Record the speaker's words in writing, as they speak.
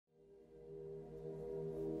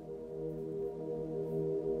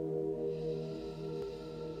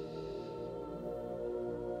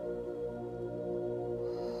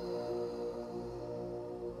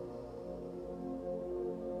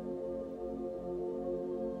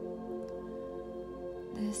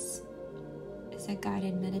This is a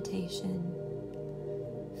guided meditation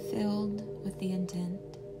filled with the intent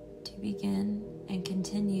to begin and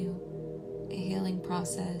continue a healing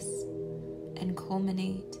process and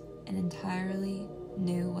culminate an entirely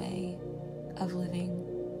new way of living.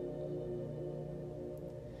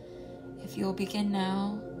 If you'll begin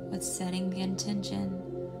now with setting the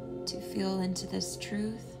intention to feel into this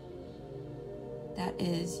truth, that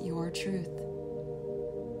is your truth.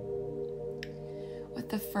 With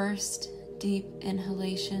the first deep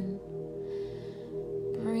inhalation,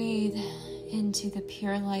 breathe into the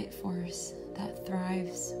pure light force that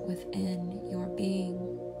thrives within your being.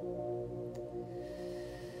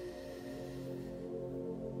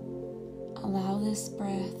 Allow this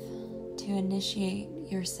breath to initiate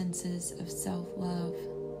your senses of self-love.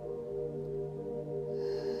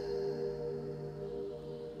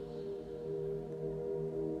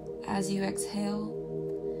 As you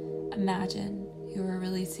exhale, imagine you are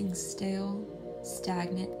releasing stale,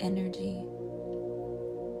 stagnant energy.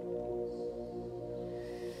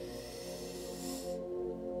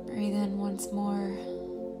 Breathe in once more,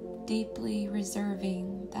 deeply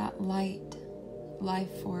reserving that light,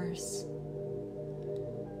 life force.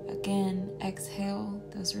 Again, exhale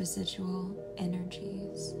those residual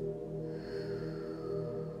energies.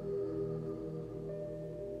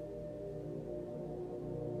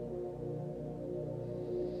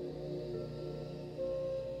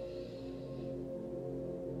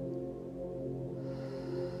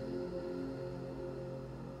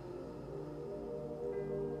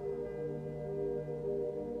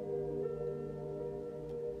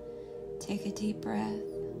 Take a deep breath.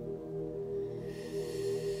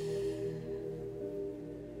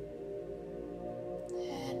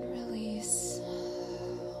 And release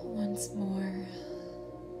once more.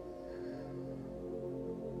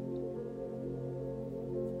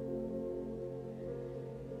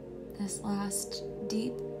 This last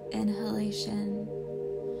deep inhalation,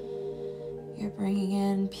 you're bringing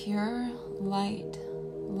in pure light,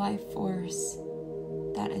 life force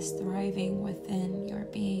that is thriving within your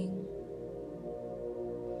being.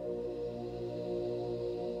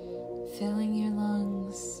 Filling your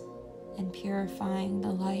lungs and purifying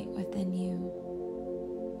the light within you.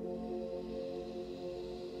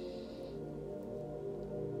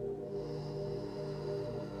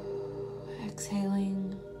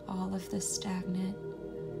 Exhaling all of the stagnant,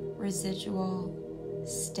 residual,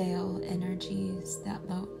 stale energies that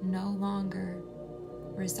no longer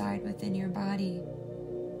reside within your body,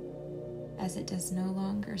 as it does no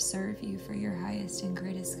longer serve you for your highest and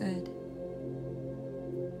greatest good.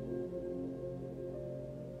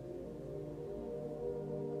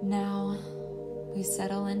 Now we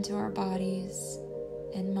settle into our bodies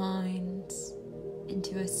and minds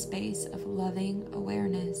into a space of loving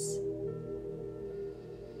awareness.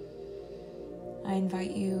 I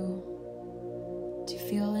invite you to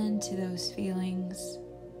feel into those feelings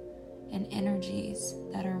and energies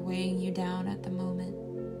that are weighing you down at the moment.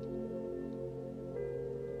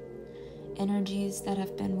 Energies that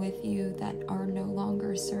have been with you that are no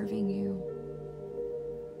longer serving you.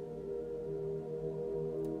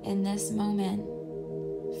 In this moment,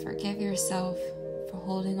 forgive yourself for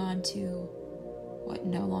holding on to what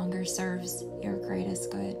no longer serves your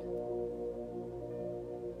greatest good.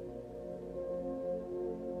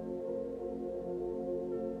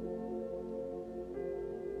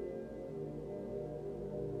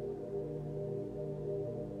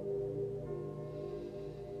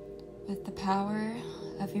 With the power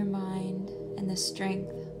of your mind and the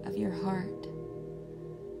strength of your heart,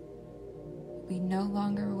 we no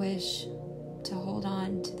longer wish to hold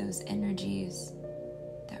on to those energies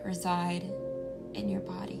that reside in your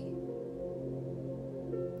body.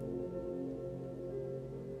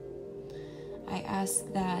 I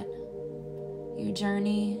ask that you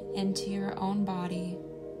journey into your own body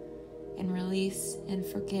and release and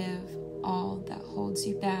forgive all that holds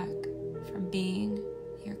you back from being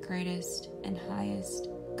your greatest and highest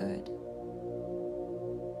good.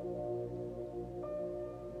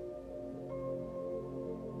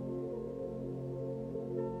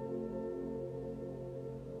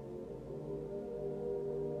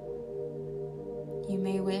 You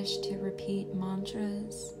may wish to repeat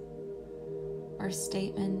mantras or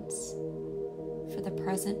statements for the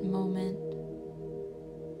present moment,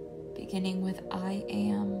 beginning with I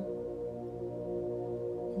am,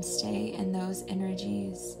 and stay in those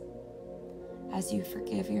energies as you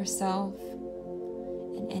forgive yourself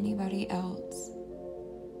and anybody else.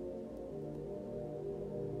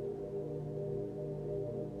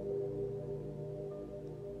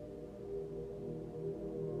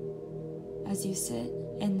 As you sit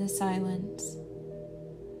in the silence,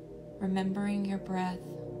 remembering your breath.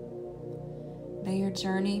 May your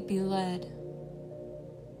journey be led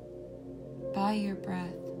by your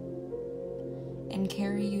breath and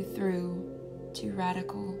carry you through to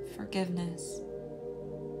radical forgiveness.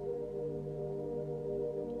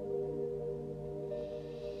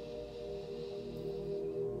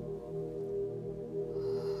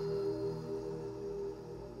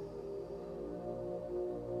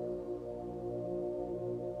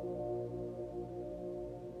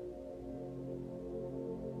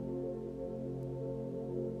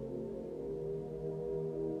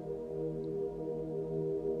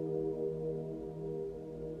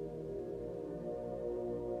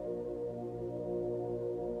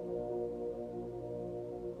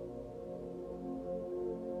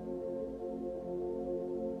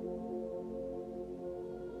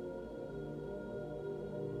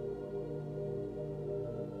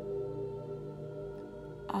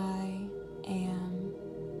 I am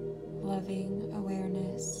loving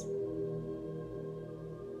awareness.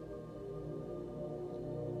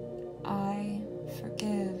 I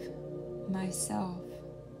forgive myself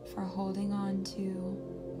for holding on to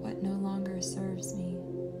what no longer serves me.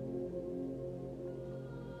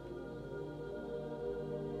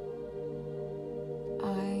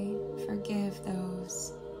 I forgive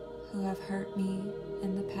those who have hurt me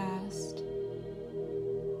in the past.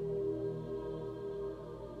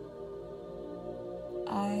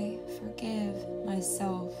 I forgive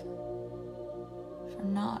myself for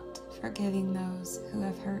not forgiving those who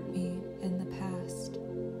have hurt me in the past.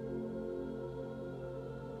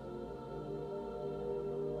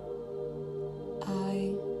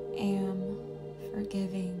 I am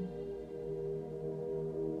forgiving.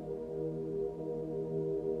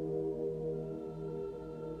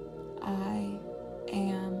 I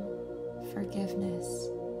am forgiveness.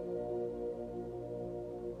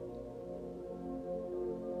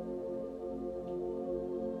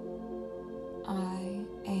 I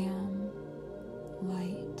am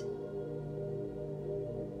light.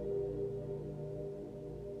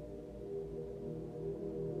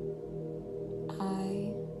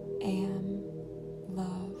 I am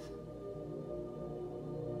love.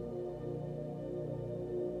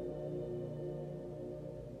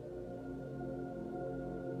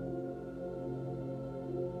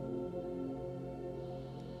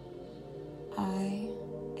 I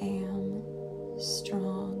am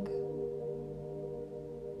strong.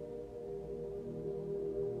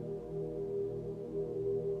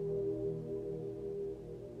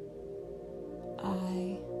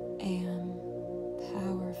 I am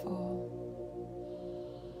powerful.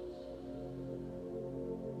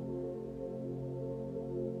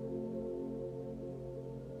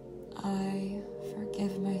 I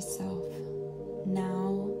forgive myself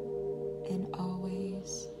now and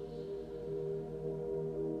always.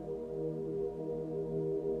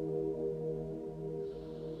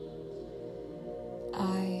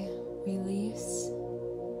 I release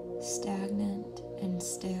stagnant and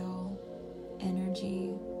stale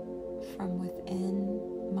energy from within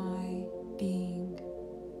my being.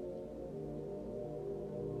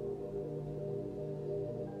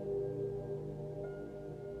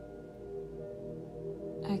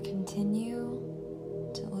 I continue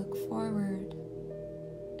to look forward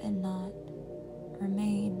and not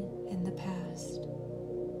remain in the past.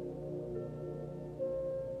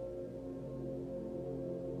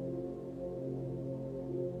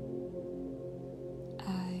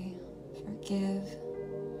 I forgive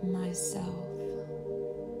myself.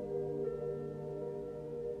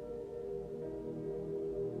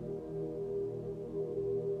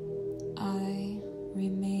 I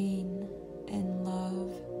remain in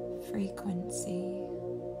love frequency.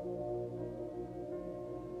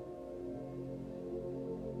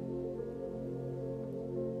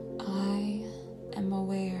 I am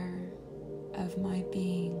aware of my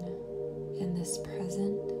being in this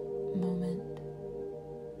present moment.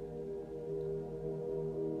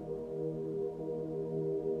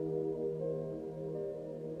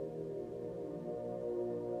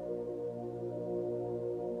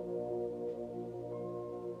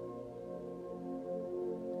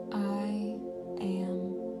 I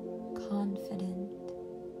am confident.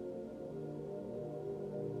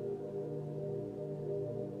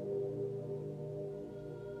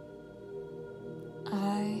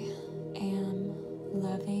 I am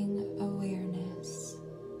loving awareness.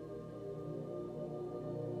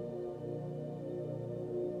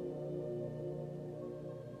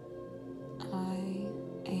 I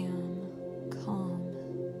am calm.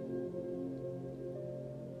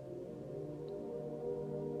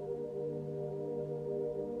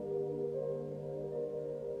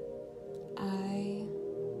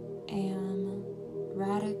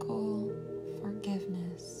 radical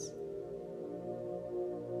forgiveness.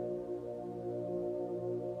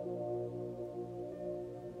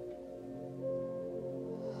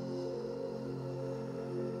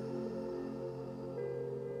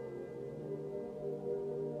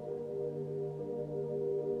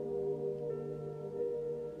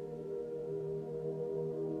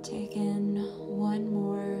 Take in one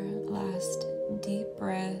more last deep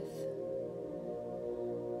breath,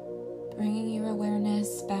 bringing your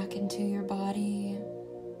awareness back into your body,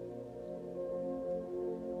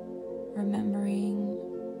 remembering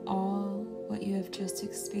all what you have just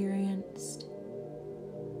experienced,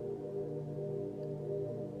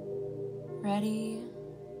 ready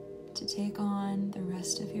to take on the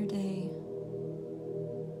rest of your day.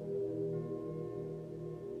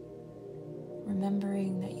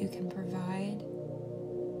 Remembering that you can provide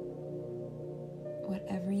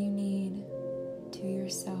whatever you need to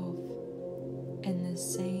yourself in the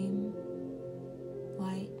same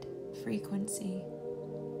light frequency.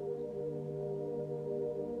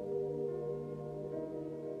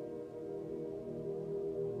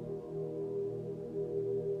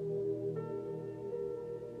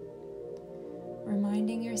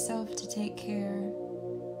 Reminding yourself to take care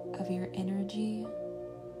of your energy,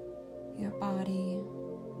 your body,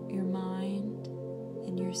 your mind,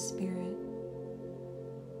 and your spirit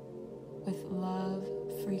with love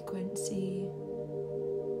frequency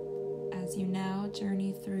as you now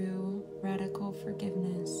journey through radical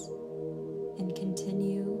forgiveness and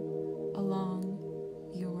continue along